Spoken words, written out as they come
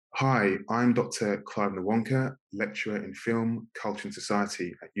Hi, I'm Dr. Clive Nwonka, lecturer in film, culture and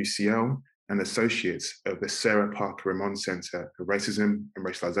society at UCL and associate of the Sarah Parker Remond Centre for Racism and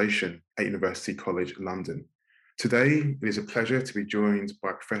Racialisation at University College London. Today, it is a pleasure to be joined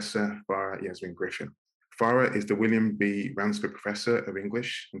by Professor Farah Yasmin Griffin. Farah is the William B. Ransford Professor of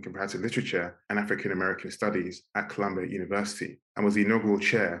English and Comparative Literature and African American Studies at Columbia University and was the inaugural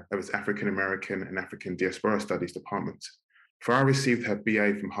chair of its African American and African Diaspora Studies Department. Farah received her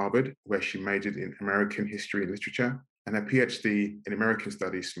BA from Harvard, where she majored in American History and Literature, and her PhD in American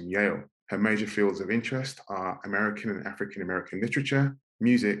Studies from Yale. Her major fields of interest are American and African American literature,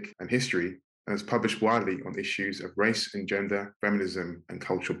 music, and history, and has published widely on issues of race and gender, feminism, and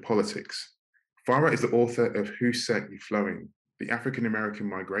cultural politics. Farah is the author of Who Set You Flowing? The African American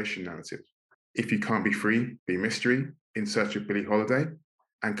Migration Narrative, If You Can't Be Free, Be Mystery, In Search of Billie Holiday,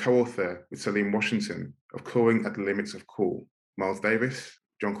 and co-author with Salim Washington of Clawing at the Limits of Cool, Miles Davis,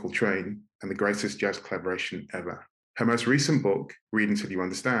 John Coltrane, and the greatest jazz collaboration ever. Her most recent book, Read Until You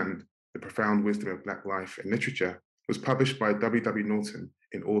Understand, The Profound Wisdom of Black Life and Literature, was published by W. W. Norton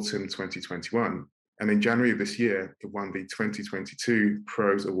in autumn 2021, and in January of this year, it won the 2022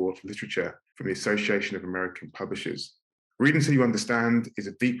 Prose Award for Literature from the Association of American Publishers. Read Until You Understand is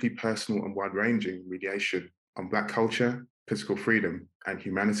a deeply personal and wide-ranging mediation on Black culture, political freedom, and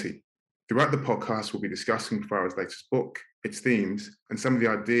humanity. Throughout the podcast, we'll be discussing Farah's latest book, its themes, and some of the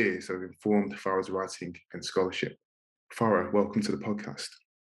ideas that have informed Farah's writing and scholarship. Farah, welcome to the podcast.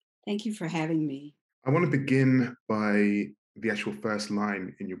 Thank you for having me. I want to begin by the actual first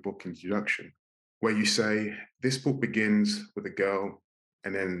line in your book introduction, where you say, "This book begins with a girl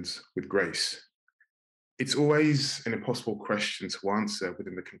and ends with grace." It's always an impossible question to answer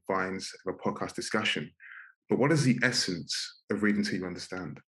within the confines of a podcast discussion, but what is the essence of Read Until You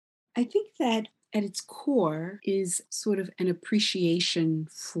Understand? I think that at its core is sort of an appreciation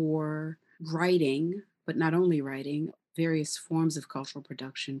for writing, but not only writing, various forms of cultural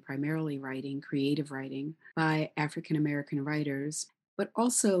production, primarily writing, creative writing by African American writers, but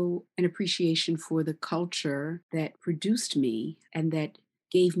also an appreciation for the culture that produced me and that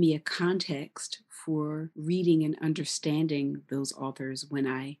gave me a context for reading and understanding those authors when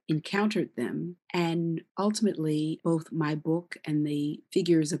I encountered them. And ultimately, both my book and the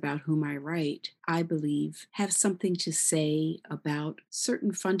figures about whom I write, I believe, have something to say about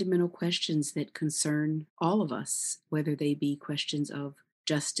certain fundamental questions that concern all of us, whether they be questions of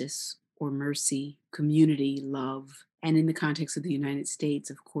justice or mercy, community, love, and in the context of the United States,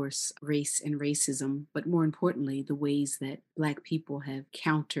 of course, race and racism, but more importantly, the ways that Black people have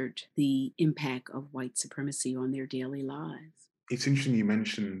countered the impact of white supremacy on their daily lives. It's interesting you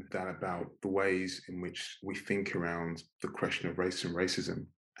mentioned that about the ways in which we think around the question of race and racism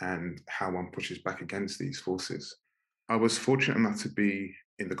and how one pushes back against these forces. I was fortunate enough to be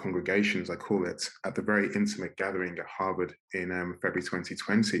in the congregation, as I call it, at the very intimate gathering at Harvard in February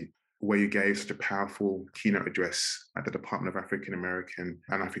 2020, where you gave such a powerful keynote address at the Department of African American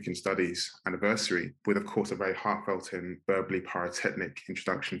and African Studies anniversary, with, of course, a very heartfelt and verbally pyrotechnic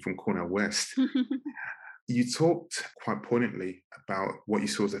introduction from Cornel West. You talked quite poignantly about what you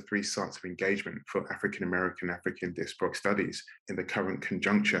saw as the three sites of engagement for African American, African diasporic studies in the current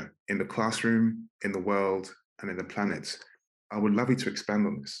conjuncture, in the classroom, in the world, and in the planet. I would love you to expand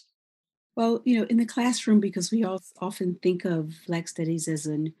on this. Well, in the classroom, because we all often think of Black studies as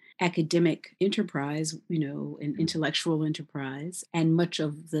an academic enterprise, an intellectual enterprise, and much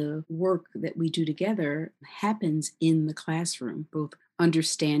of the work that we do together happens in the classroom, both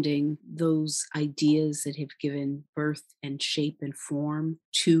understanding those ideas that have given birth and shape and form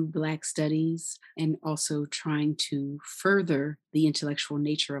to Black studies, and also trying to further the intellectual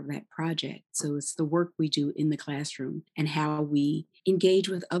nature of that project. So it's the work we do in the classroom and how we engage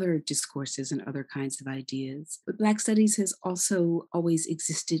with other discourses and other kinds of ideas. But Black studies has also always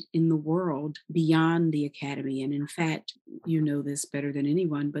existed in the world beyond the academy. And in fact, you know this better than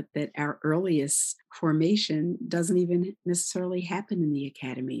anyone, but that our earliest formation doesn't even necessarily happen in the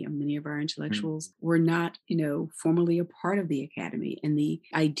academy. And many of our intellectuals were not, formally a part of the academy. And the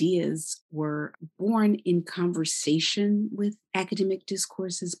ideas were born in conversation with academic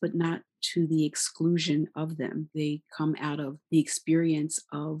discourses, but not to the exclusion of them. They come out of the experience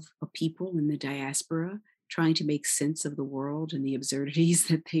of a people in the diaspora trying to make sense of the world and the absurdities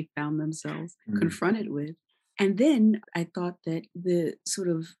that they found themselves confronted with. And then I thought that the sort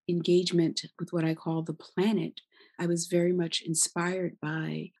of engagement with what I call the planet, I was very much inspired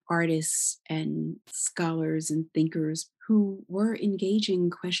by artists and scholars and thinkers who were engaging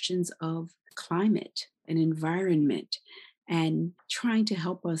questions of climate and environment and trying to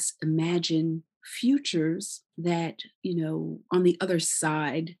help us imagine futures that, on the other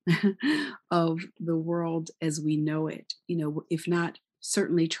side of the world as we know it, if not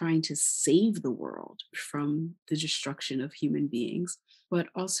certainly trying to save the world from the destruction of human beings, but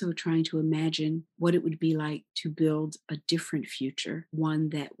also trying to imagine what it would be like to build a different future, one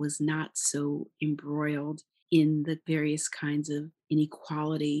that was not so embroiled in the various kinds of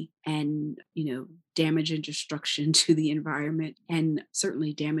inequality and, damage and destruction to the environment, and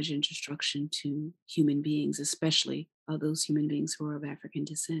certainly damage and destruction to human beings, especially those human beings who are of African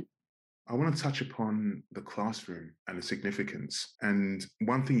descent. I want to touch upon the classroom and the significance. And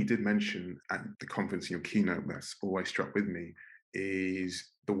one thing you did mention at the conference in your keynote that's always struck with me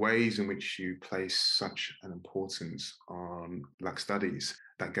is the ways in which you place such an importance on Black studies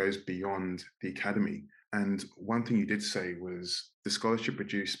that goes beyond the academy. And one thing you did say was the scholarship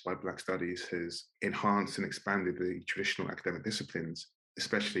produced by Black studies has enhanced and expanded the traditional academic disciplines,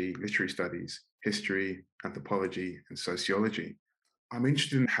 especially literary studies, history, anthropology, and sociology. I'm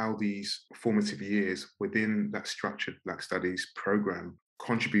interested in how these formative years within that structured Black Studies program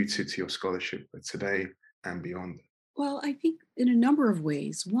contributed to your scholarship today and beyond. Well, I think in a number of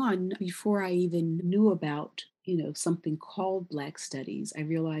ways. One, before I even knew about, something called Black Studies, I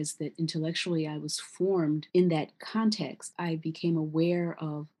realized that intellectually I was formed in that context. I became aware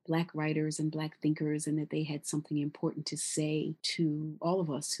of Black writers and Black thinkers, and that they had something important to say to all of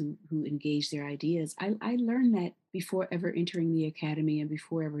us who engaged their ideas. I learned that before ever entering the academy and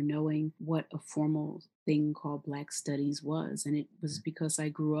before ever knowing what a formal thing called Black Studies was. And it was because I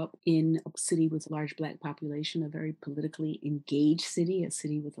grew up in a city with a large Black population, a very politically engaged city, a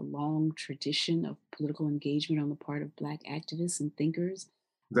city with a long tradition of political engagement on the part of Black activists and thinkers.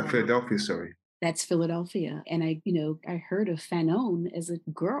 Is that Philadelphia, sorry? That's Philadelphia. And I heard of Fanon as a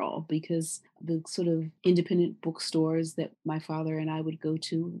girl because the sort of independent bookstores that my father and I would go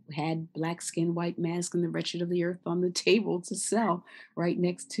to had Black Skin, White Mask, and The Wretched of the Earth on the table to sell right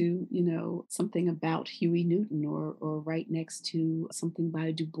next to, something about Huey Newton, or right next to something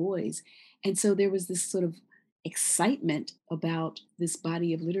by Du Bois. And so there was this sort of excitement about this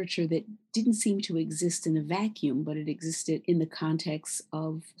body of literature that didn't seem to exist in a vacuum, but it existed in the context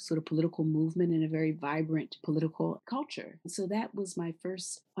of sort of political movement and a very vibrant political culture. So that was my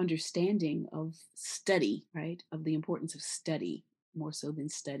first understanding of study, right? Of the importance of study more so than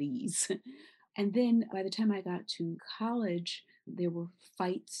studies. And then by the time I got to college, there were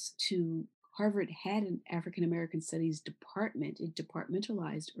fights to Harvard had an African American Studies department. It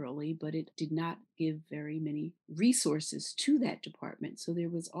departmentalized early, but it did not give very many resources to that department. So there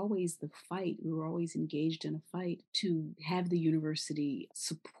was always the fight. We were always engaged in a fight to have the university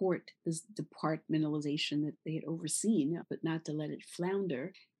support this departmentalization that they had overseen, but not to let it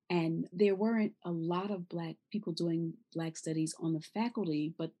flounder. And there weren't a lot of Black people doing Black studies on the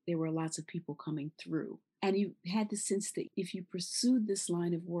faculty, but there were lots of people coming through. And you had the sense that if you pursued this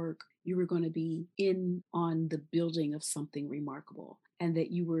line of work, you were going to be in on the building of something remarkable, and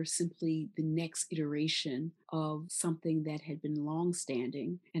that you were simply the next iteration of something that had been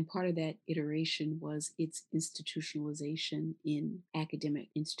longstanding. And part of that iteration was its institutionalization in academic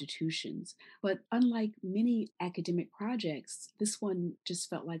institutions. But unlike many academic projects, this one just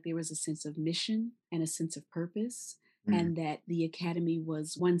felt like there was a sense of mission and a sense of purpose, Mm. and that the academy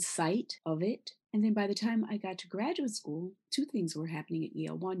was one site of it. And then by the time I got to graduate school, two things were happening at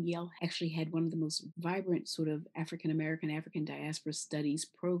Yale. One, Yale actually had one of the most vibrant sort of African American, African diaspora studies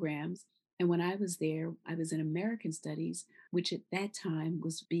programs. And when I was there, I was in American Studies, which at that time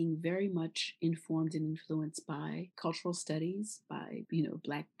was being very much informed and influenced by cultural studies, by,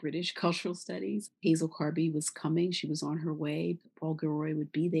 Black British cultural studies. Hazel Carby was coming, she was on her way, Paul Gilroy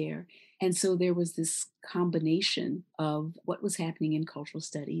would be there. And so there was this combination of what was happening in cultural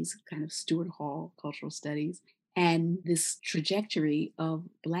studies, kind of Stuart Hall cultural studies, and this trajectory of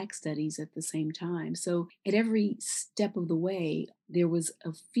Black studies at the same time. So at every step of the way, there was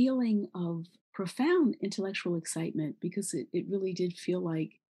a feeling of profound intellectual excitement, because it really did feel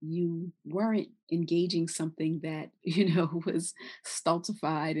like you weren't engaging something that, was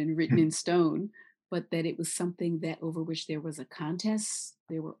stultified and written in stone, but that it was something that over which there was a contest,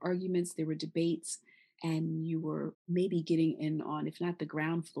 there were arguments, there were debates, and you were maybe getting in on, if not the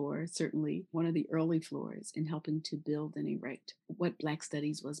ground floor, certainly one of the early floors in helping to build and erect what Black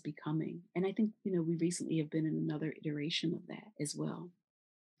studies was becoming. And I think, we recently have been in another iteration of that as well.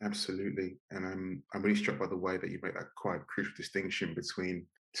 Absolutely. And I'm really struck by the way that you make that quite crucial distinction between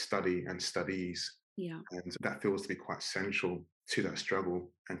study and studies. Yeah. And that feels to be quite central to that struggle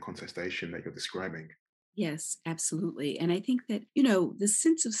and contestation that you're describing. Yes, absolutely. And I think that, the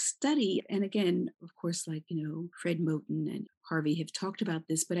sense of study, and again, of course, like, Fred Moten and Harvey have talked about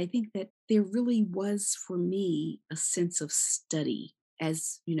this, but I think that there really was for me a sense of study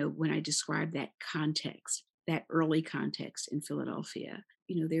as, when I describe that context, that early context in Philadelphia.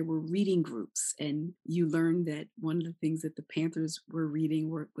 There were reading groups, and you learned that one of the things that the Panthers were reading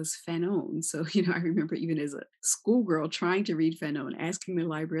was Fanon. So, I remember even as a schoolgirl trying to read Fanon, asking the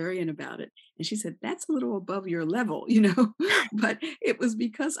librarian about it, and she said, "That's a little above your level," but it was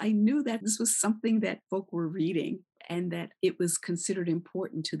because I knew that this was something that folk were reading and that it was considered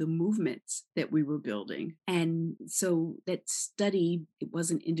important to the movements that we were building. And so that study, it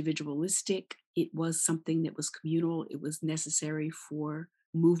wasn't individualistic, it was something that was communal, it was necessary for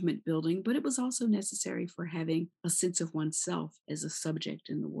movement building, but it was also necessary for having a sense of oneself as a subject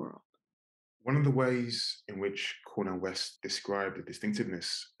in the world. One of the ways in which Cornel West described the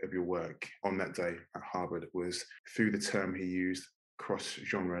distinctiveness of your work on that day at Harvard was through the term he used, cross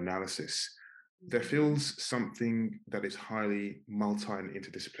genre analysis. There feels something that is highly multi and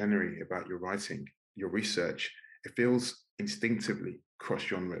interdisciplinary about your writing, your research. It feels instinctively cross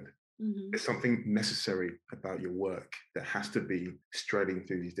genre. Mhm. There's something necessary about your work that has to be striding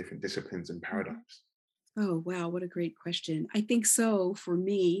through these different disciplines and Mhm. paradigms. Oh, wow. What a great question. I think so. For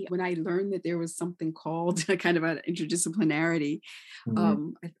me, when I learned that there was something called kind of an interdisciplinarity,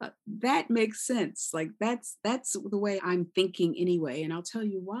 Mm, I thought that makes sense. Like that's the way I'm thinking anyway. And I'll tell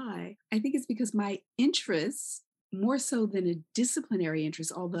you why. I think it's because my interests, more so than a disciplinary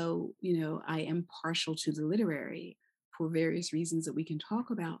interest, although, I am partial to the literary for various reasons that we can talk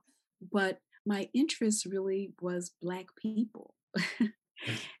about, but my interest really was Black people.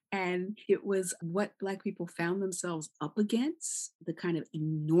 And it was what Black people found themselves up against, the kind of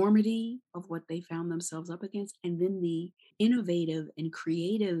enormity of what they found themselves up against, and then the innovative and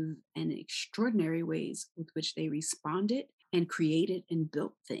creative and extraordinary ways with which they responded and created and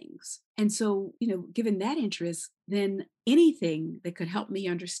built things. And so, given that interest, then anything that could help me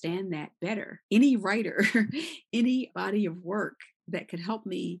understand that better, any writer, any body of work that could help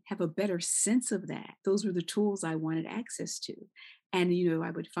me have a better sense of that, those were the tools I wanted access to. And,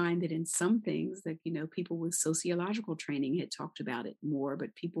 I would find that in some things that, people with sociological training had talked about it more,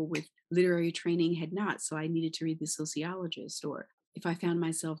 but people with literary training had not. So I needed to read the sociologist. Or if I found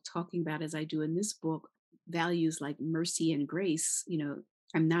myself talking about, as I do in this book, values like mercy and grace,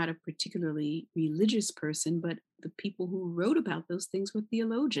 I'm not a particularly religious person, but the people who wrote about those things were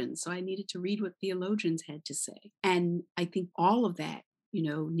theologians. So I needed to read what theologians had to say. And I think all of that,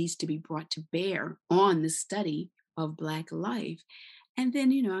 needs to be brought to bear on the study of Black life. And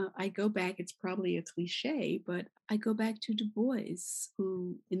then, I go back, it's probably a cliche, but I go back to Du Bois,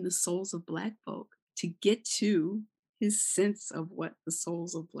 who, in The Souls of Black Folk, to get to his sense of what the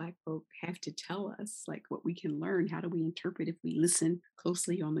souls of Black folk have to tell us, like what we can learn, how do we interpret if we listen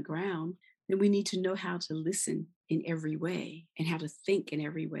closely on the ground, then we need to know how to listen in every way and how to think in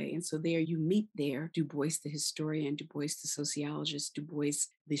every way. And so there you meet there Du Bois, the historian, Du Bois, the sociologist, Du Bois,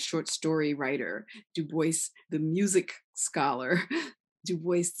 the short story writer, Du Bois, the music scholar, Du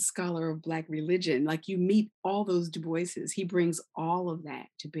Bois, the scholar of Black religion. Like you meet all those Du Boises. He brings all of that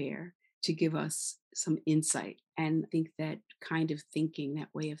to bear to give us some insight. And I think that kind of thinking, that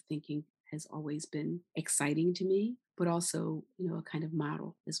way of thinking, has always been exciting to me, but also, a kind of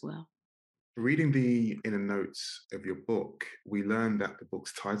model as well. Reading the inner notes of your book, we learned that the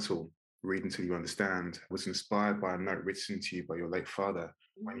book's title, Read Until You Understand, was inspired by a note written to you by your late father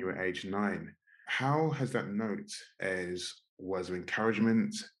when you were age 9. How has that note, as was an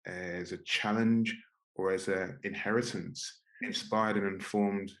encouragement, as a challenge, or as an inheritance, inspired and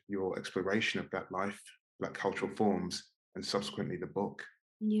informed your exploration of that life, that cultural forms, and subsequently the book?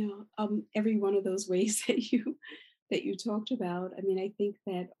 Yeah, every one of those ways that you talked about. I mean, I think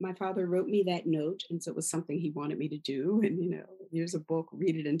that my father wrote me that note, and so it was something he wanted me to do. And here's a book,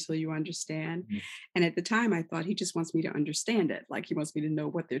 read it until you understand. Mhm. And at the time, I thought he just wants me to understand it, like he wants me to know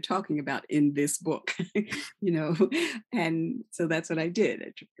what they're talking about in this book, you know. And so that's what I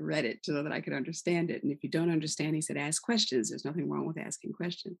did. Read it so that I could understand it. And if you don't understand, he said, ask questions. There's nothing wrong with asking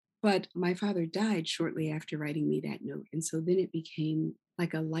questions. But my father died shortly after writing me that note. And so then it became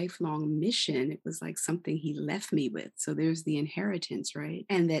like a lifelong mission. It was like something he left me with. So there's the inheritance, right?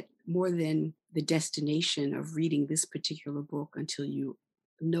 And that more than the destination of reading this particular book until you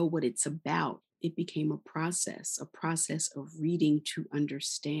know what it's about, it became a process of reading to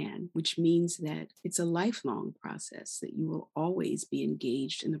understand, which means that it's a lifelong process, that you will always be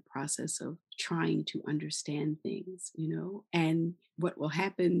engaged in the process of trying to understand things, and what will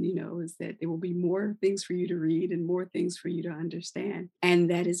happen, is that there will be more things for you to read and more things for you to understand. And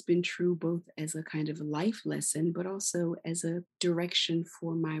that has been true both as a kind of life lesson, but also as a direction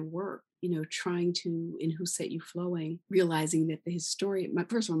for my work, trying to, in Who Set You Flowing, realizing that the historian,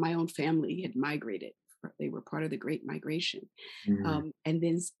 first of all, my own family had migrated. They were part of the Great Migration. Mm, And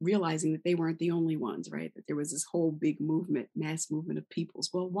then realizing that they weren't the only ones, right? That there was this whole big movement, mass movement of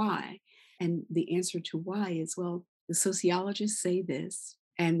peoples. Well, why? And the answer to why is, well, the sociologists say this,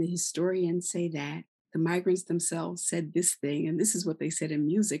 and the historians say that. The migrants themselves said this thing, and this is what they said in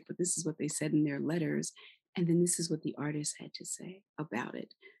music, but this is what they said in their letters. And then this is what the artists had to say about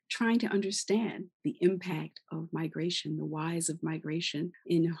it, trying to understand the impact of migration, the whys of migration.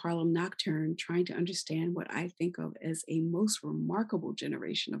 In Harlem Nocturne, trying to understand what I think of as a most remarkable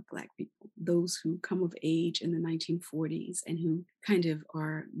generation of Black people, those who come of age in the 1940s and who kind of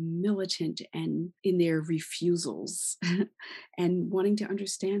are militant and in their refusals and wanting to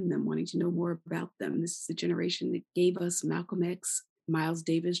understand them, wanting to know more about them. This is the generation that gave us Malcolm X, Miles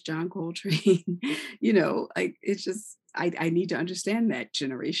Davis, John Coltrane. Like it's just, I need to understand that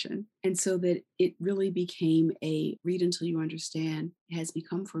generation. And so that it really became a read until you understand, has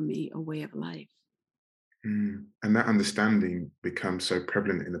become for me a way of life. mm. And that understanding becomes so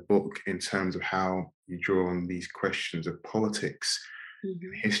prevalent in the book in terms of how you draw on these questions of politics,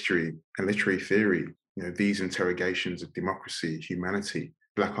 Mhm. history, and literary theory. These interrogations of democracy, humanity,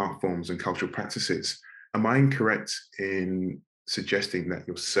 Black art forms, and cultural practices. Am I incorrect in suggesting that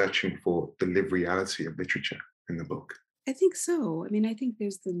you're searching for the lived reality of literature in the book? I think so. I mean, I think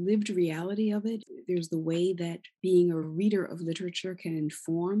there's the lived reality of it. There's the way that being a reader of literature can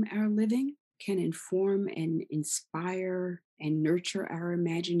inform our living, can inform and inspire and nurture our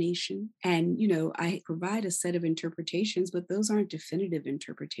imagination. And, I provide a set of interpretations, but those aren't definitive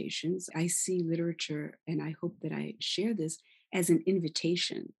interpretations. I see literature, and I hope that I share this as an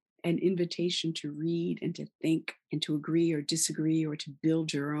invitation to read and to think and to agree or disagree or to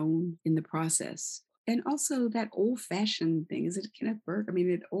build your own in the process. And also that old-fashioned thing, is it Kenneth Burke? I mean,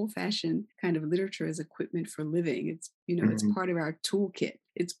 that old-fashioned kind of literature as equipment for living. It's Mm. part of our toolkit.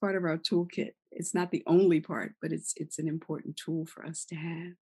 It's part of our toolkit. It's not the only part, but it's an important tool for us to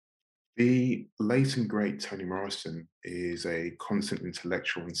have. The late and great Toni Morrison is a constant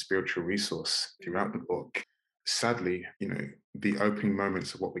intellectual and spiritual resource throughout the Mhm. book. Sadly, the opening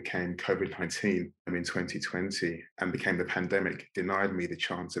moments of what became COVID-19 in 2020 and became the pandemic denied me the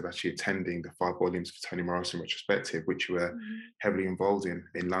chance of actually attending the 5 volumes of Toni Morrison retrospective, which you were Mhm. heavily involved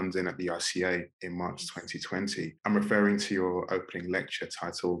in London at the ICA in March Yes. 2020. I'm referring to your opening lecture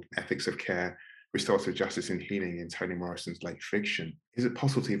titled Ethics of Care, Restorative Justice and Healing in Toni Morrison's late fiction. Is it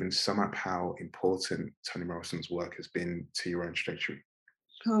possible to even sum up how important Toni Morrison's work has been to your own trajectory?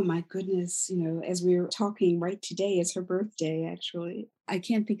 Oh my goodness. As we were talking, right, today is her birthday, actually. I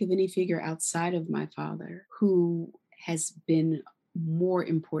can't think of any figure outside of my father who has been more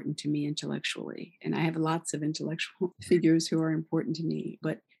important to me intellectually. And I have lots of intellectual figures who are important to me,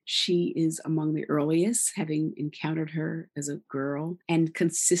 but she is among the earliest, having encountered her as a girl and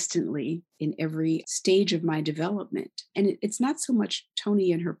consistently in every stage of my development. And it's not so much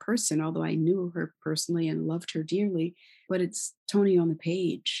Toni and her person, although I knew her personally and loved her dearly, but it's Toni on the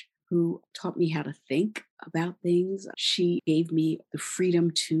page who taught me how to think about things. She gave me the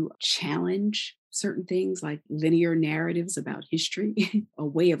freedom to challenge certain things like linear narratives about history, a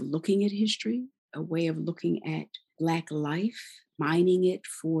way of looking at history, a way of looking at Black life, mining it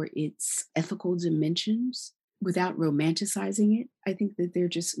for its ethical dimensions without romanticizing it. I think that there are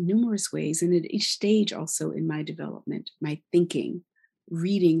just numerous ways. And at each stage, also in my development, my thinking,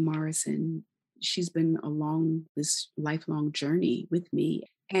 reading Morrison, she's been along this lifelong journey with me.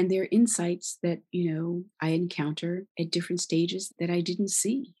 And there are insights that, I encounter at different stages that I didn't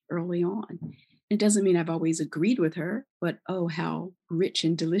see early on. It doesn't mean I've always agreed with her, but oh, how rich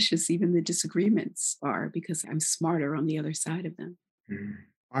and delicious even the disagreements are because I'm smarter on the other side of them. Mm.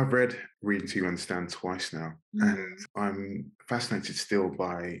 I've read Reading to Understand twice now, and Mm, I'm fascinated still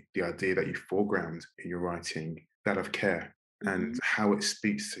by the idea that you foreground in your writing, that of care, and mhm. how it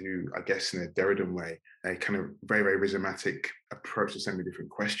speaks to, I guess, in a Derridan way, a kind of very, very rhizomatic approach to so many different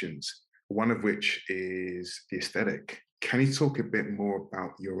questions, one of which is the aesthetic. Can you talk a bit more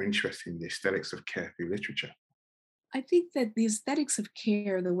about your interest in the aesthetics of care through literature? I think that the aesthetics of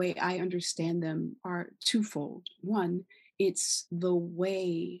care, the way I understand them, are twofold. One, it's the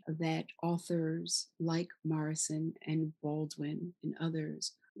way that authors like Morrison and Baldwin and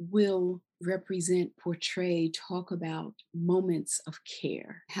others will represent, portray, talk about moments of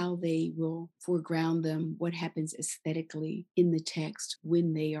care, how they will foreground them, what happens aesthetically in the text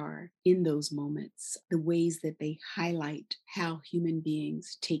when they are in those moments, the ways that they highlight how human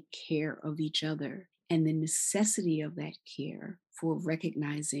beings take care of each other and the necessity of that care for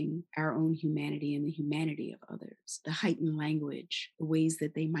recognizing our own humanity and the humanity of others, the heightened language, the ways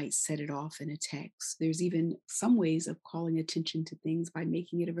that they might set it off in a text. There's even some ways of calling attention to things by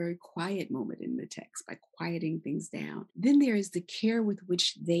making it a very quiet moment in the text, by quieting things down. Then there is the care with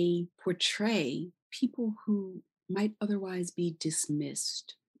which they portray people who might otherwise be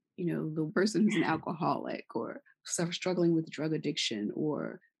dismissed. The person who's an alcoholic or struggling with drug addiction,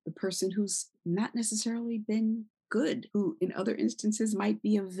 or the person who's not necessarily been good, who in other instances might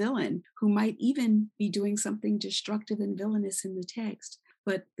be a villain, who might even be doing something destructive and villainous in the text.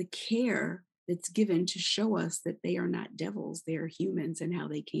 But the care that's given to show us that they are not devils, they are humans and how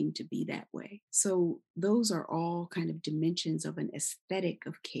they came to be that way. So those are all kind of dimensions of an aesthetic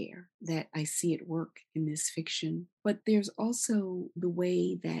of care that I see at work in this fiction. But there's also the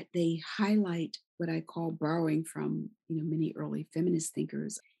way that they highlight what I call, borrowing from, many early feminist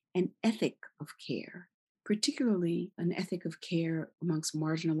thinkers, an ethic of care, particularly an ethic of care amongst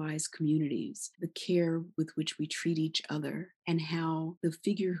marginalized communities, the care with which we treat each other, and how the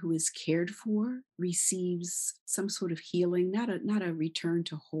figure who is cared for receives some sort of healing, not a return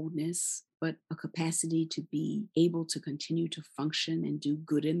to wholeness, but a capacity to be able to continue to function and do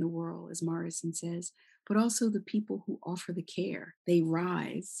good in the world, as Morrison says, but also the people who offer the care. They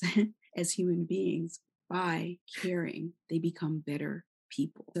rise as human beings by caring, they become better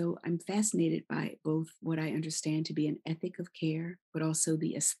people. So I'm fascinated by both what I understand to be an ethic of care, but also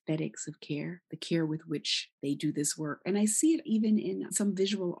the aesthetics of care, the care with which they do this work. And I see it even in some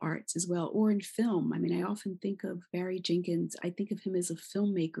visual arts as well, or in film. I mean, I often think of Barry Jenkins. I think of him as a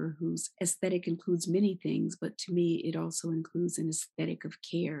filmmaker whose aesthetic includes many things, but to me, it also includes an aesthetic of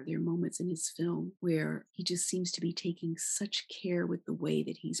care. There are moments in his film where he just seems to be taking such care with the way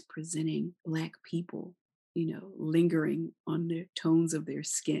that he's presenting Black people, lingering on the tones of their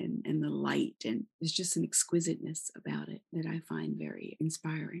skin and the light. And there's just an exquisiteness about it that I find very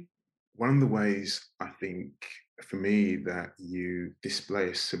inspiring. One of the ways I think for me that you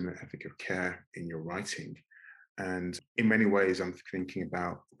display a similar ethic of care in your writing, and in many ways, I'm thinking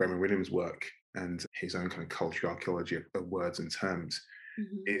about Raymond Williams' work and his own kind of cultural archaeology of words and terms,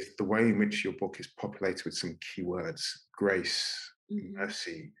 Hmm. is the way in which your book is populated with some key words: grace, Hmm.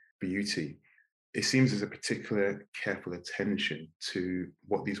 mercy, beauty. It seems there's a particular careful attention to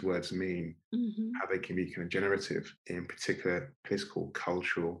what these words mean, Hmm. how they can be kind of generative in particular political,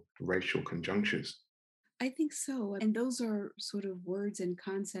 cultural, racial conjunctures. I think so. And those are sort of words and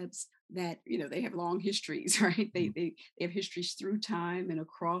concepts that, they have long histories, right? They, Mm. they, they have histories through time and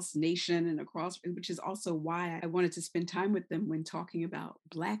across nation and across, which is also why I wanted to spend time with them when talking about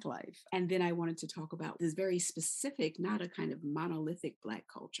Black life. And then I wanted to talk about this very specific, not a kind of monolithic Black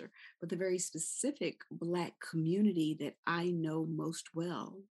culture, but the very specific Black community that I know most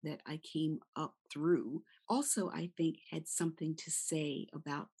well, that I came up through. Also, I think had something to say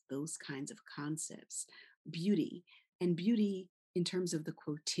about those kinds of concepts, beauty, and beauty in terms of the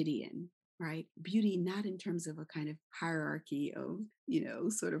quotidian, right? Beauty not in terms of a kind of hierarchy of,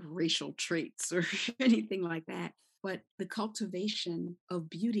 sort of racial traits or anything like that, but the cultivation of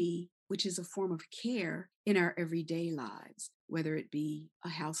beauty, which is a form of care in our everyday lives, whether it be a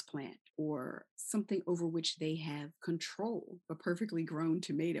houseplant or something over which they have control, a perfectly grown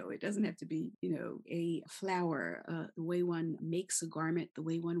tomato. It doesn't have to be, a flower, the way one makes a garment, the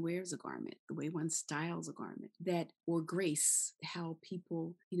way one wears a garment, the way one styles a garment, that, or grace, how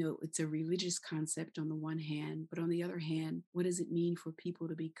people, it's a religious concept on the one hand, but on the other hand, what does it mean for people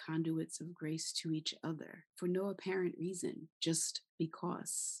to be conduits of grace to each other for no apparent reason, just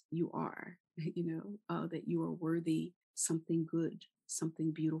because you are, that you are worthy something good,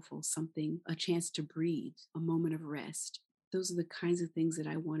 something beautiful, something, a chance to breathe, a moment of rest. Those are the kinds of things that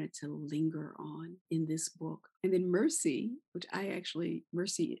I wanted to linger on in this book. And then mercy, which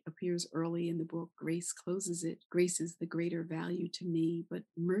mercy appears early in the book. Grace closes it. Grace is the greater value to me, but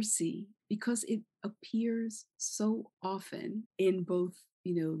mercy, because it appears so often in both,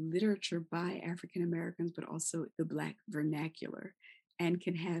 literature by African Americans, but also the Black vernacular, and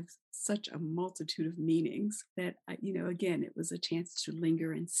can have such a multitude of meanings that, again, it was a chance to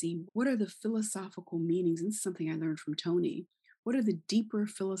linger and see what are the philosophical meanings. And this is something I learned from Tony. What are the deeper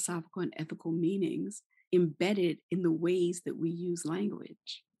philosophical and ethical meanings embedded in the ways that we use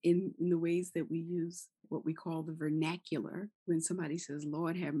language? in the ways that we use what we call the vernacular. When somebody says,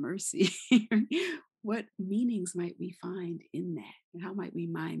 Lord have mercy, what meanings might we find in that? And how might we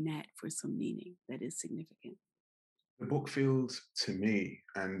mine that for some meaning that is significant? The book feels to me,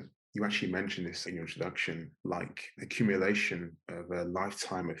 and you actually mentioned this in your introduction, like accumulation of a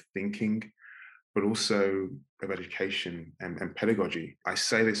lifetime of thinking, but also of education and pedagogy. I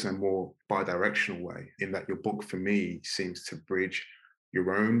say this in a more bi-directional way, in that your book for me seems to bridge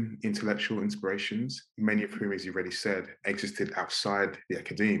your own intellectual inspirations, many of whom, as you've already said, existed outside the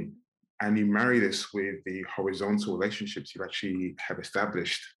academe. And you marry this with the horizontal relationships you actually have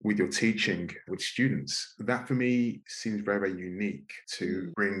established with your teaching with students. That for me seems very, very unique to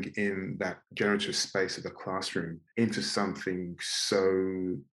Mm. bring in that generative space of the classroom into something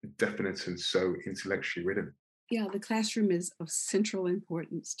so definite and so intellectually written. Yeah, the classroom is of central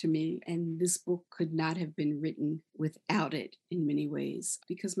importance to me, and this book could not have been written without it in many ways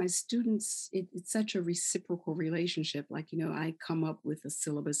because my students, it's such a reciprocal relationship. Like, I come up with a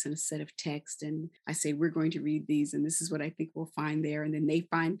syllabus and a set of text, and I say, we're going to read these, and this is what I think we'll find there. And then they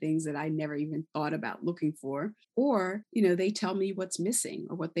find things that I never even thought about looking for. Or, they tell me what's missing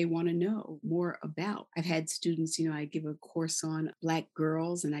or what they want to know more about. I've had students, I give a course on Black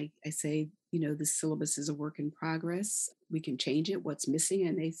girls, and I say, this syllabus is a work in progress. We can change it. What's missing?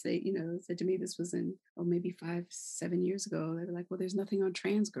 And they say, said to me, this was in, maybe 5, 7 years ago. They were like, well, there's nothing on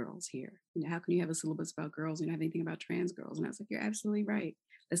trans girls here. How can you have a syllabus about girls and not have anything about trans girls? And I was like, you're absolutely right.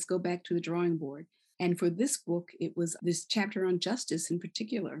 Let's go back to the drawing board. And for this book, it was this chapter on justice in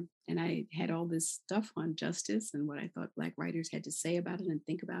particular. And I had all this stuff on justice and what I thought Black writers had to say about it and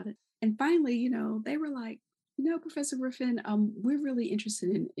think about it. And finally, they were like, Professor Griffin, we're really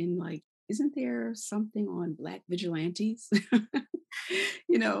interested in like, isn't there something on Black vigilantes?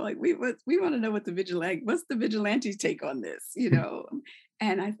 Like we want to know what's the vigilantes take on this.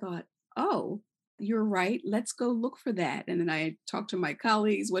 And I thought, oh, you're right. Let's go look for that. And then I talked to my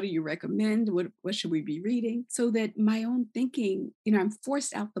colleagues. What do you recommend? What should we be reading? So that my own thinking, I'm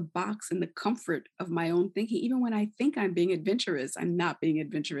forced out the box and the comfort of my own thinking. Even when I think I'm being adventurous, I'm not being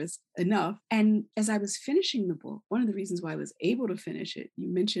adventurous enough. And as I was finishing the book, one of the reasons why I was able to finish it,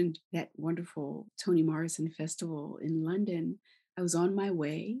 you mentioned that wonderful Toni Morrison Festival in London. I was on my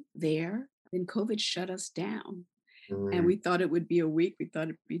way there. Then COVID shut us down. And Mm. we thought it would be a week. We thought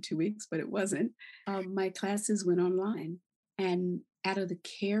it'd be 2 weeks, but it wasn't. My classes went online. And out of the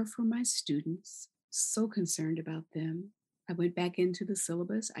care for my students, so concerned about them, I went back into the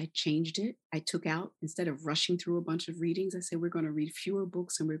syllabus. I changed it. I took out, instead of rushing through a bunch of readings, I said, we're going to read fewer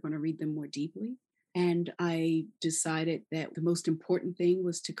books and we're going to read them more deeply. And I decided that the most important thing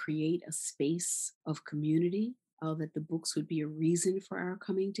was to create a space of community, that the books would be a reason for our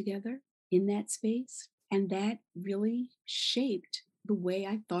coming together in that space. And that really shaped the way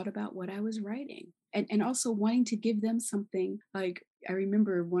I thought about what I was writing. And also wanting to give them something like, I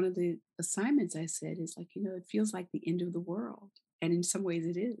remember one of the assignments I said is like, it feels like the end of the world. And in some ways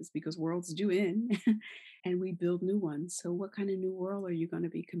it is because worlds do end and we build new ones. So what kind of new world are you going to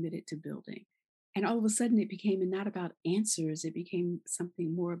be committed to building? And all of a sudden it became not about answers, it became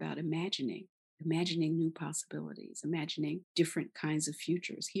something more about imagining new possibilities, imagining different kinds of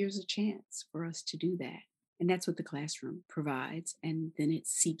futures. Here's a chance for us to do that. And that's what the classroom provides. And then it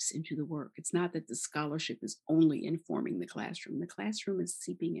seeps into the work. It's not that the scholarship is only informing the classroom is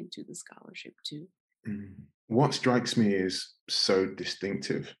seeping into the scholarship too. Mm. What strikes me as so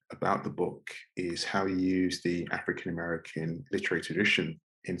distinctive about the book is how you use the African American literary tradition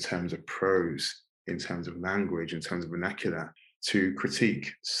in terms of prose, in terms of language, in terms of vernacular, to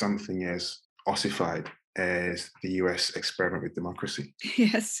critique something as ossified as the US experiment with democracy.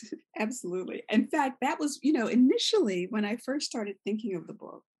 Yes, absolutely. In fact, that was, initially when I first started thinking of the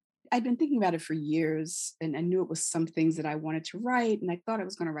book, I'd been thinking about it for years and I knew it was some things that I wanted to write. And I thought I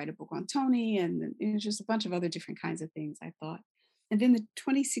was going to write a book on Tony and then it was just a bunch of other different kinds of things I thought. And then the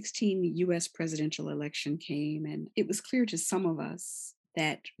 2016 US presidential election came, and it was clear to some of us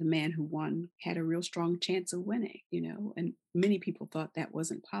that the man who won had a real strong chance of winning, and many people thought that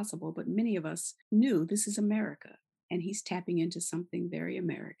wasn't possible, but many of us knew this is America and he's tapping into something very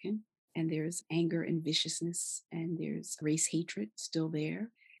American. And there's anger and viciousness, and there's race hatred still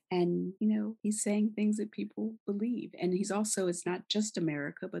there. And, he's saying things that people believe. And he's also, it's not just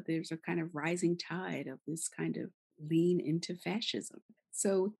America, but there's a kind of rising tide of this kind of lean into fascism.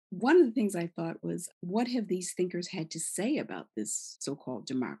 So, one of the things I thought was, what have these thinkers had to say about this so called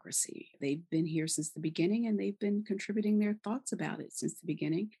democracy? They've been here since the beginning and they've been contributing their thoughts about it since the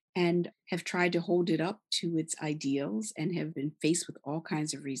beginning and have tried to hold it up to its ideals and have been faced with all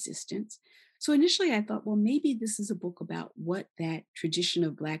kinds of resistance. So initially I thought, well, maybe this is a book about what that tradition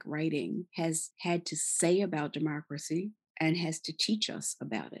of Black writing has had to say about democracy and has to teach us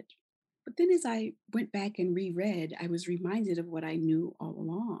about it. But then as I went back and reread, I was reminded of what I knew all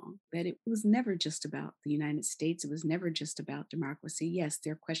along, that it was never just about the United States. It was never just about democracy. Yes,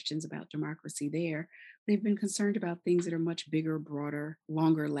 there are questions about democracy there. They've been concerned about things that are much bigger, broader,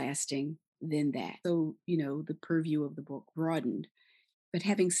 longer lasting than that. So, the purview of the book broadened. But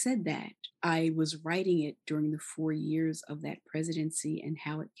having said that, I was writing it during the 4 years of that presidency and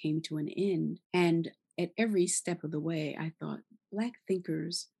how it came to an end. And at every step of the way, I thought Black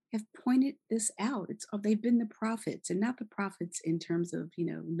thinkers have pointed this out. They've been the prophets, and not the prophets in terms of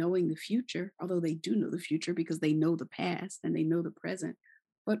knowing the future, although they do know the future because they know the past and they know the present,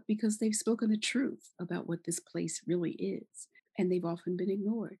 but because they've spoken the truth about what this place really is. And they've often been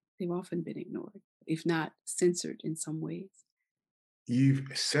ignored. They've often been ignored, if not censored in some ways. You've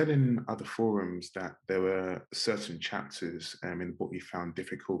said in other forums that there were certain chapters in the book you found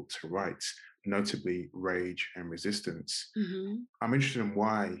difficult to write, notably Rage and Resistance. Hmm. I'm interested in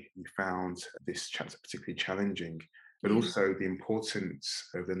why you found this chapter particularly challenging, but Yeah. also the importance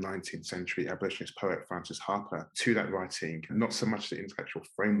of the 19th century abolitionist poet Francis Harper to that writing, not so much the intellectual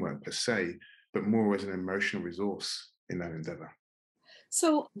framework per se, but more as an emotional resource in that endeavor.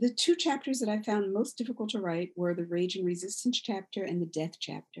 So the two chapters that I found most difficult to write were the Rage and Resistance chapter and the Death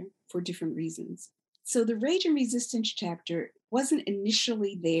chapter for different reasons. So the Rage and Resistance chapter wasn't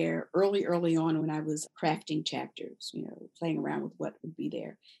initially there early on when I was crafting chapters, playing around with what would be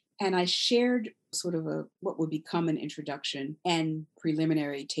there. And I shared sort of what would become an introduction and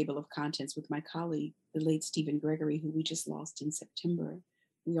preliminary table of contents with my colleague, the late Stephen Gregory, who we just lost in September.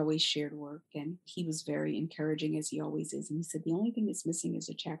 We always shared work, and he was very encouraging, as he always is. And he said the only thing that's missing is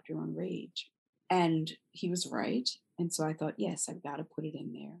a chapter on rage, and he was right. And so I thought, yes, I've got to put it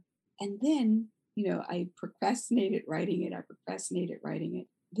in there. And then I procrastinated writing it.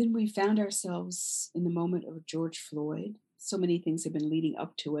 Then we found ourselves in the moment of George Floyd. So many things have been leading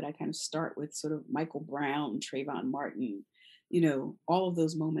up to it. I kind of start with sort of Michael Brown, Trayvon Martin, all of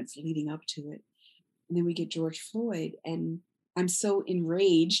those moments leading up to it. And then we get George Floyd, and I'm so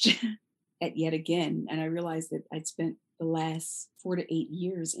enraged at yet again. And I realized that I'd spent the last 4 to 8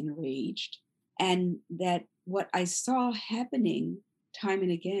 years enraged, and that what I saw happening time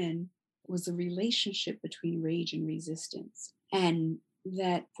and again was a relationship between rage and resistance. And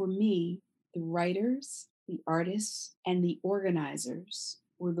that for me, the writers, the artists, and the organizers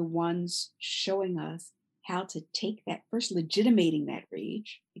were the ones showing us how to take that, first legitimating that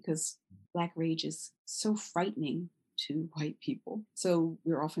rage, because Black rage is so frightening to white people. So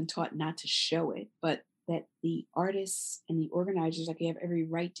we're often taught not to show it, but that the artists and the organizers, like, you have every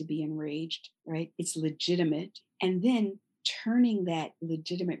right to be enraged, right? It's legitimate. And then turning that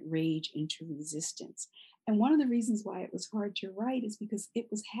legitimate rage into resistance. And one of the reasons why it was hard to write is because it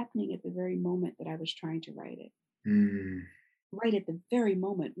was happening at the very moment that I was trying to write it. Mm. Right at the very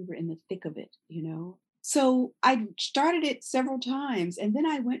moment we were in the thick of it. So I started it several times, and then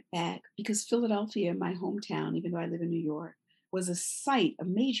I went back because Philadelphia, my hometown, even though I live in New York, was a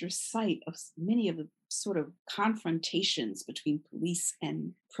major site of many of the sort of confrontations between police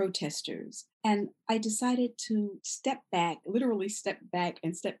and protesters. And I decided to step back, literally step back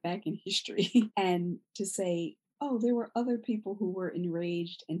and step back in history and to say, oh, there were other people who were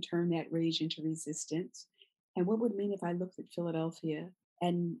enraged and turned that rage into resistance. And what would it mean if I looked at Philadelphia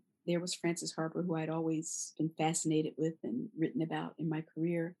and there was Frances Harper, who I'd always been fascinated with and written about in my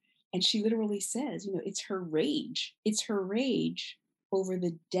career. And she literally says, it's her rage. It's her rage over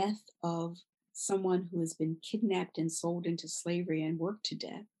the death of someone who has been kidnapped and sold into slavery and worked to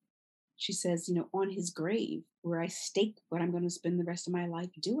death. She says, on his grave, where I stake what I'm going to spend the rest of my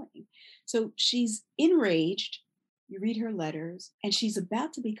life doing. So she's enraged. You read her letters, and she's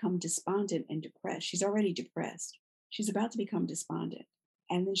about to become despondent and depressed. She's already depressed. She's about to become despondent.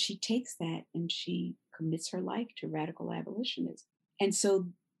 And then she takes that and she commits her life to radical abolitionism. And so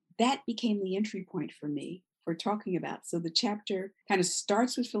that became the entry point for me for talking about. So the chapter kind of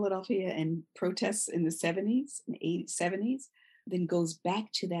starts with Philadelphia and protests in the 70s and 80s, 70s, then goes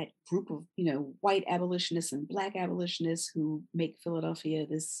back to that group of, white abolitionists and Black abolitionists who make Philadelphia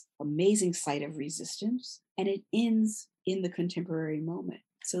this amazing site of resistance. And it ends in the contemporary moment.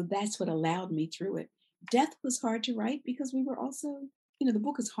 So that's what allowed me through it. Death was hard to write because we were also, the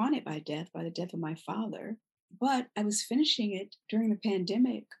book is haunted by the death of my father. But I was finishing it during the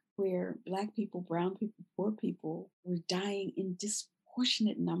pandemic where Black people, brown people, poor people were dying in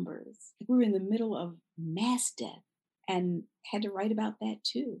disproportionate numbers. We were in the middle of mass death and had to write about that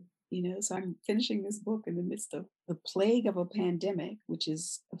too. So I'm finishing this book in the midst of the plague of a pandemic, which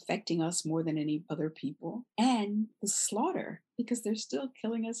is affecting us more than any other people, and the slaughter, because they're still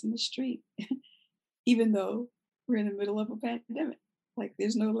killing us in the street, even though we're in the middle of a pandemic. Like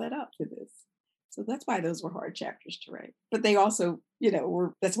there's no let up to this. So that's why those were hard chapters to write. But they also,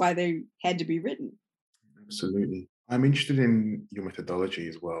 were that's why they had to be written. Absolutely. I'm interested in your methodology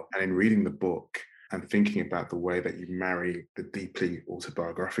as well. And in reading the book and thinking about the way that you marry the deeply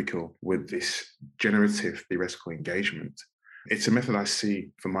autobiographical with this generative theoretical engagement. It's a method I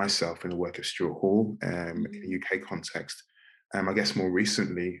see for myself in the work of Stuart Hall in a Mhm. UK context. I guess more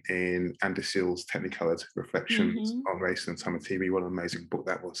recently in Andy Seale's Technicoloured Reflections Mhm. on Race and Time of TV. What an amazing book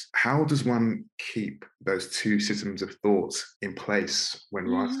that was. How does one keep those two systems of thought in place when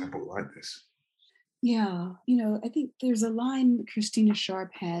writing a Mhm. book like this? Yeah, I think there's a line Christina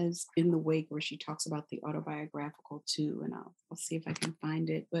Sharp has in The Wake where she talks about the autobiographical too, and I'll see if I can find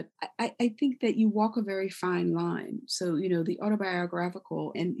it. But I think that you walk a very fine line. So, the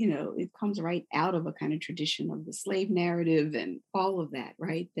autobiographical, and, it comes right out of a kind of tradition of the slave narrative and all of that,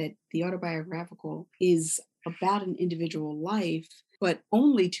 right? That the autobiographical is about an individual life, but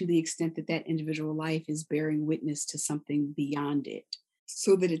only to the extent that that individual life is bearing witness to something beyond it,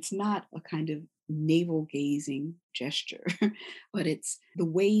 so that it's not a kind of navel gazing gesture, but it's the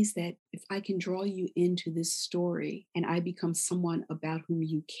ways that if I can draw you into this story and I become someone about whom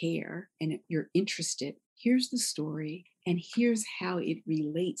you care and you're interested, here's the story and here's how it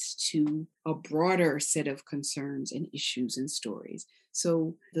relates to a broader set of concerns and issues and stories.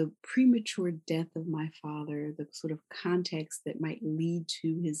 So, the premature death of my father, the sort of context that might lead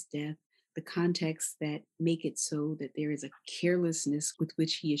to his death, the contexts that make it so that there is a carelessness with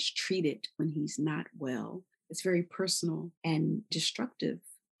which he is treated when he's not well. It's very personal and destructive.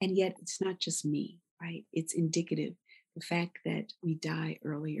 And yet it's not just me, right? It's indicative. The fact that we die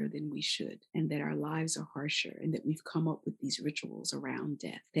earlier than we should, and that our lives are harsher, and that we've come up with these rituals around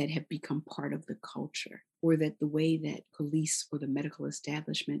death that have become part of the culture, or that the way that police or the medical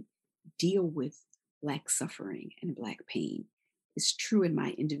establishment deal with Black suffering and Black pain is true in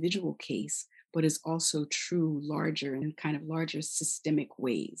my individual case, but is also true larger in kind of larger systemic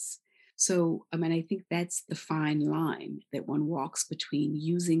ways. So, I mean, I think that's the fine line that one walks between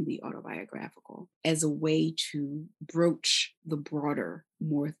using the autobiographical as a way to broach the broader,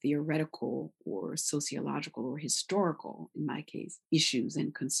 more theoretical or sociological or historical, in my case, issues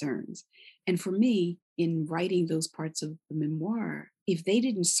and concerns. And for me, in writing those parts of the memoir, if they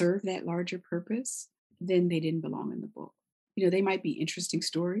didn't serve that larger purpose, then they didn't belong in the book. They might be interesting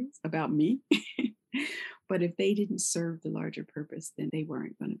stories about me, but if they didn't serve the larger purpose, then they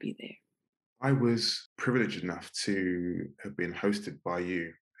weren't going to be there. I was privileged enough to have been hosted by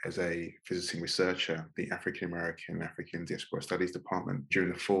you as a visiting researcher at the African American African Diaspora Studies Department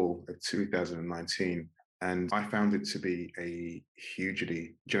during the fall of 2019. And I found it to be a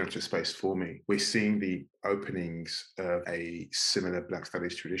hugely generative space for me. We're seeing the openings of a similar Black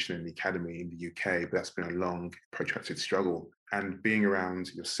Studies tradition in the academy in the UK, but that's been a long, protracted struggle. And being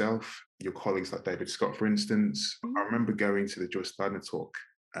around yourself, your colleagues like David Scott, for instance, I Mhm. remember going to the Joyce Gardner talk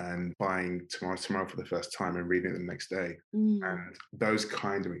and buying Tomorrow for the first time and reading it the next day. Mm, And those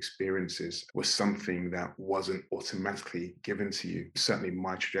kind of experiences was something that wasn't automatically given to you. Certainly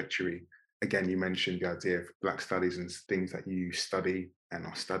my trajectory. Again, you mentioned the idea of Black studies and things that you study and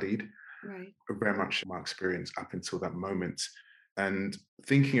are studied. right. Very much my experience up until that moment. And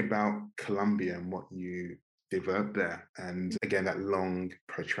thinking about Colombia and what you developed there, and again, that long,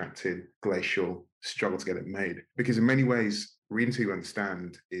 protracted, glacial struggle to get it made. Because in many ways, Reading to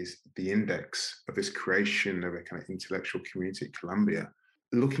Understand is the index of this creation of a kind of intellectual community at Columbia.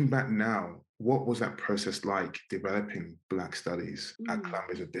 Looking back now, what was that process like developing Black studies at Mm.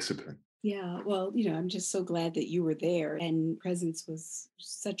 Columbia as a discipline? Yeah, well, I'm just so glad that you were there, and presence was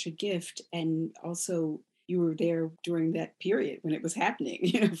such a gift. And also, you were there during that period when it was happening,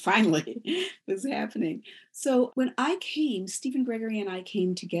 finally it was happening. So when I came, Stephen Gregory and I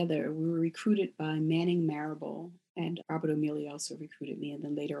came together. We were recruited by Manning Marable, and Robert O'Meally also recruited me. And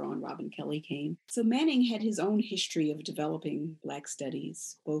then later on, Robin Kelly came. So Manning had his own history of developing Black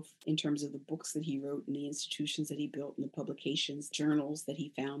studies, both in terms of the books that he wrote and the institutions that he built and the publications, journals that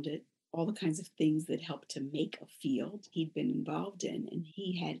he founded, all the kinds of things that helped to make a field he'd been involved in. And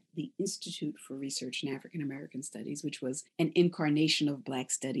he had the Institute for Research in African American Studies, which was an incarnation of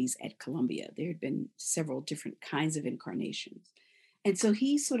Black studies at Columbia. There had been several different kinds of incarnations. And so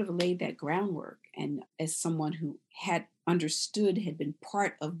he sort of laid that groundwork. And as someone who had understood, had been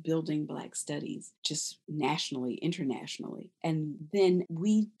part of building Black studies, just nationally, internationally. And then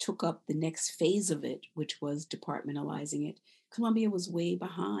we took up the next phase of it, which was departmentalizing it, Columbia was way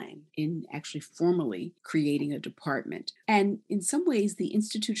behind in actually formally creating a department. And in some ways, the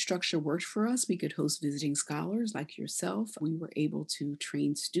institute structure worked for us. We could host visiting scholars like yourself. We were able to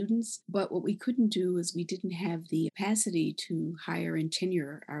train students. But what we couldn't do is we didn't have the capacity to hire and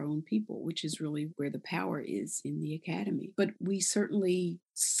tenure our own people, which is really where the power is in the academy. But we certainly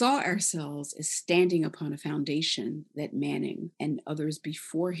saw ourselves as standing upon a foundation that Manning and others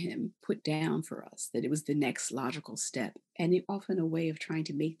before him put down for us, that it was the next logical step. And it often a way of trying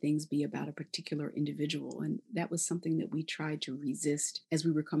to make things be about a particular individual. And that was something that we tried to resist as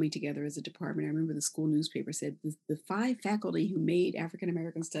we were coming together as a department. I remember the school newspaper said the five faculty who made African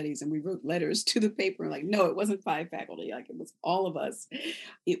American studies, and we wrote letters to the paper like, no, it wasn't five faculty, like it was all of us.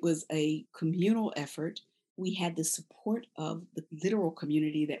 It was a communal effort. We had the support of the literal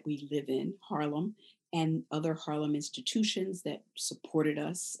community that we live in, Harlem, and other Harlem institutions that supported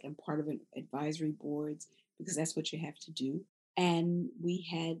us and part of an advisory boards, because that's what you have to do. And we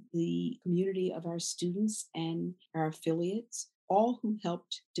had the community of our students and our affiliates, all who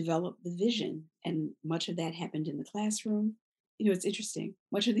helped develop the vision. And much of that happened in the classroom. It's interesting.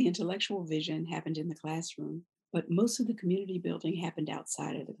 Much of the intellectual vision happened in the classroom, but most of the community building happened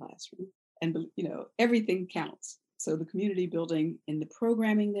outside of the classroom. And everything counts. So the community building in the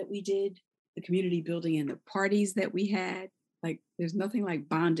programming that we did, the community building in the parties that we had, like there's nothing like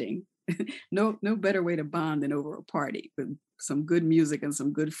bonding. No better way to bond than over a party with some good music and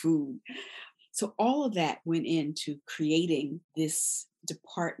some good food. So all of that went into creating this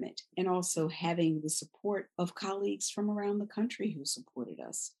department and also having the support of colleagues from around the country who supported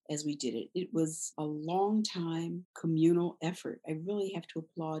us as we did it. It was a long time communal effort. I really have to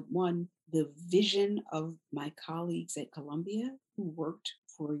applaud one, the vision of my colleagues at Columbia who worked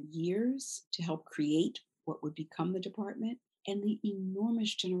for years to help create what would become the department, and the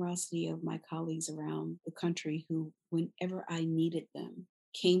enormous generosity of my colleagues around the country who, whenever I needed them,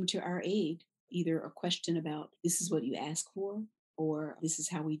 came to our aid. Either a question about this is what you ask for, or this is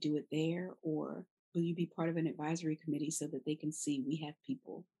how we do it there, or will you be part of an advisory committee so that they can see we have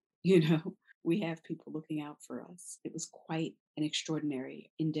people, you know, we have people looking out for us. It was quite an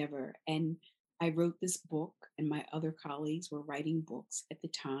extraordinary endeavor. And I wrote this book, and my other colleagues were writing books at the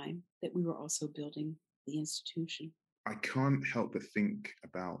time that we were also building the institution. I can't help but think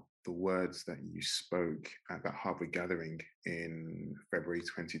about the words that you spoke at that Harvard gathering in February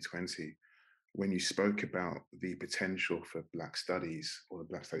 2020, when you spoke about the potential for Black studies or the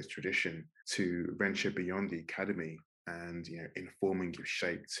Black studies tradition to venture beyond the academy and informing give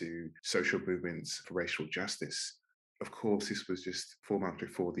shape to social movements for racial justice. Of course, this was just 4 months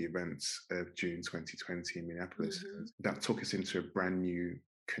before the events of June 2020 in Minneapolis. Mhm. And that took us into a brand new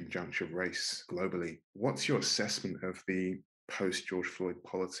conjuncture of race globally. What's your assessment of the post George Floyd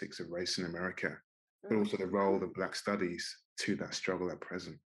politics of race in America, but Ugh. also the role of Black studies to that struggle at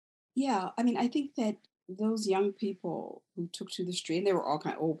present? Yeah, I mean, I think that those young people who took to the street, and they were all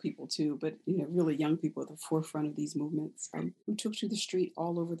kind of old people too, but really young people at the forefront of these movements, who took to the street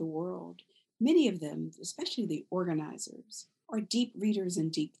all over the world. Many of them, especially the organizers, are deep readers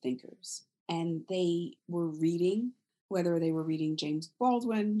and deep thinkers, and they were reading, whether they were reading James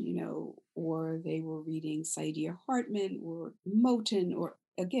Baldwin, or they were reading Saidiya Hartman or Moten, or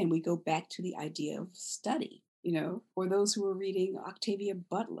again, we go back to the idea of study, or those who were reading Octavia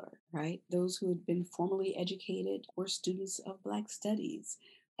Butler, right? Those who had been formally educated or students of Black studies.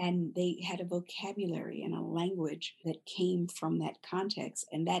 And they had a vocabulary and a language that came from that context.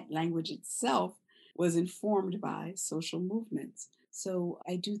 And that language itself was informed by social movements. So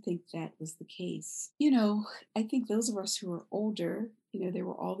I do think that was the case. I think those of us who are older, there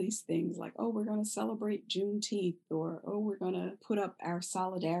were all these things like, oh, we're going to celebrate Juneteenth, or oh, we're going to put up our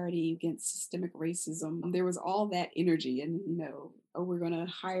solidarity against systemic racism. There was all that energy, and oh, we're going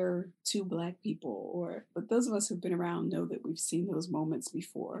to hire two Black people, but those of us who've been around know that we've seen those moments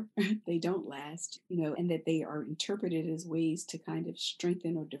before. They don't last, and that they are interpreted as ways to kind of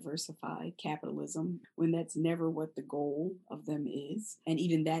strengthen or diversify capitalism when that's never what the goal of them is. And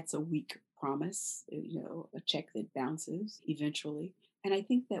even that's a weak promise, a check that bounces eventually. And I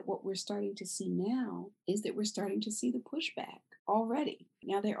think that what we're starting to see now is that we're starting to see the pushback already.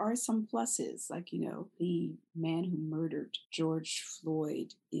 Now, there are some pluses, like, the man who murdered George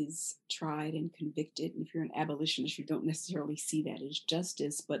Floyd is tried and convicted. And if you're an abolitionist, you don't necessarily see that as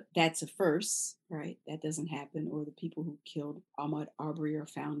justice, but that's a first, right? That doesn't happen. Or the people who killed Ahmaud Arbery are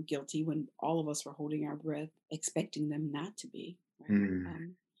found guilty when all of us were holding our breath, expecting them not to be, right?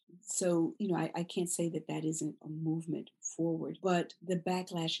 Mm. So, I can't say that that isn't a movement forward, but the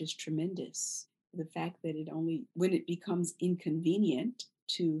backlash is tremendous. The fact that when it becomes inconvenient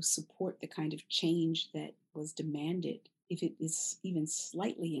to support the kind of change that was demanded, if it is even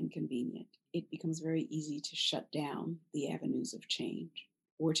slightly inconvenient, it becomes very easy to shut down the avenues of change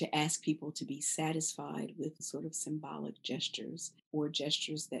or to ask people to be satisfied with sort of symbolic gestures or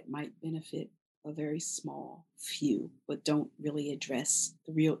gestures that might benefit a very small few, but don't really address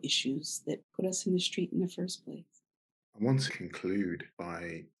the real issues that put us in the street in the first place. I want to conclude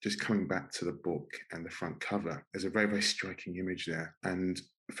by just coming back to the book and the front cover. There's a very, very striking image there. And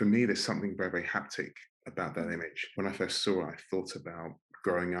for me, there's something very, very haptic about that image. When I first saw it, I thought about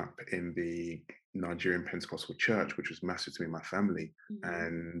growing up in the Nigerian Pentecostal church, which was massive to me and my family, Mhm.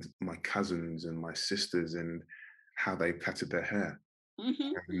 and my cousins and my sisters and how they plaited their hair.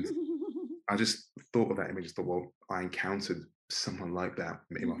 Mhm. And I just thought of that image, thought, well, I encountered someone like that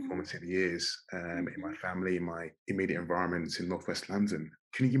in my Mhm. formative years, in my Mhm. family, in my immediate environments in Northwest London.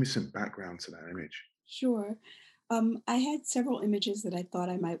 Can you give me some background to that image? Sure. I had several images that I thought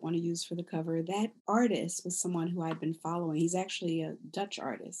I might want to use for the cover. That artist was someone who I'd been following. He's actually a Dutch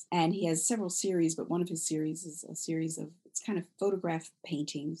artist, and he has several series, but one of his series is a series of it's kind of photograph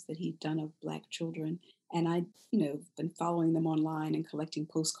paintings that he'd done of Black children. And I, been following them online and collecting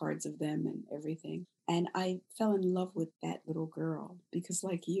postcards of them and everything. And I fell in love with that little girl because,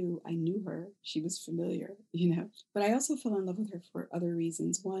 like you, I knew her. She was familiar, But I also fell in love with her for other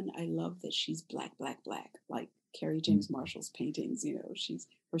reasons. One, I love that she's black, black, black, like Carrie Mm. James Marshall's paintings. She's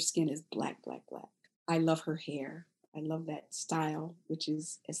her skin is black, black, black. I love her hair. I love that style, which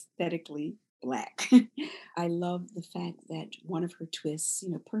is aesthetically black. I love the fact that one of her twists,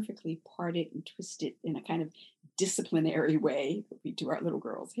 perfectly parted and twisted in a kind of disciplinary way that we do our little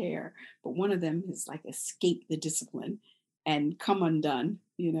girl's hair. But one of them has like escaped the discipline and come undone,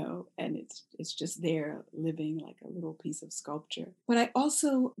 and it's just there living like a little piece of sculpture. But I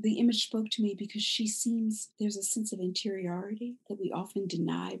also the image spoke to me because there's a sense of interiority that we often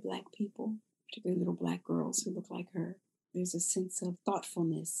deny Black people, particularly little Black girls who look like her. There's a sense of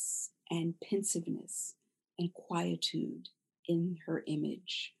thoughtfulness and pensiveness and quietude in her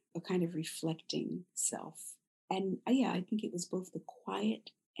image, a kind of reflecting self. And yeah, I think it was both the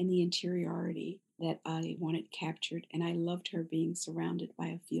quiet and the interiority that I wanted captured. And I loved her being surrounded by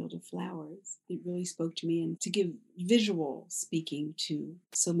a field of flowers. It really spoke to me, and to give visual speaking to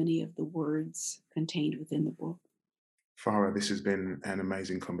so many of the words contained within the book. Farah, this has been an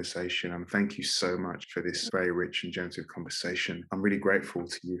amazing conversation, and thank you so much for this very rich and generative conversation. I'm really grateful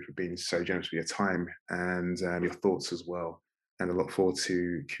to you for being so generous with your time and your thoughts as well. And I look forward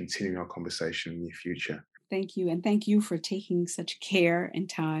to continuing our conversation in the future. Thank you. And thank you for taking such care and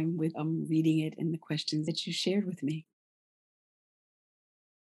time with reading it and the questions that you shared with me.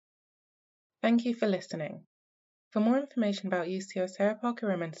 Thank you for listening. For more information about UCL Sarah Parker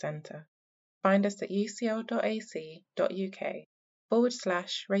Remond Centre, find us at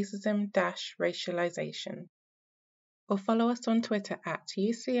ucl.ac.uk/racism-racialisation or follow us on Twitter at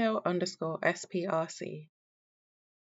UCL_SPRC.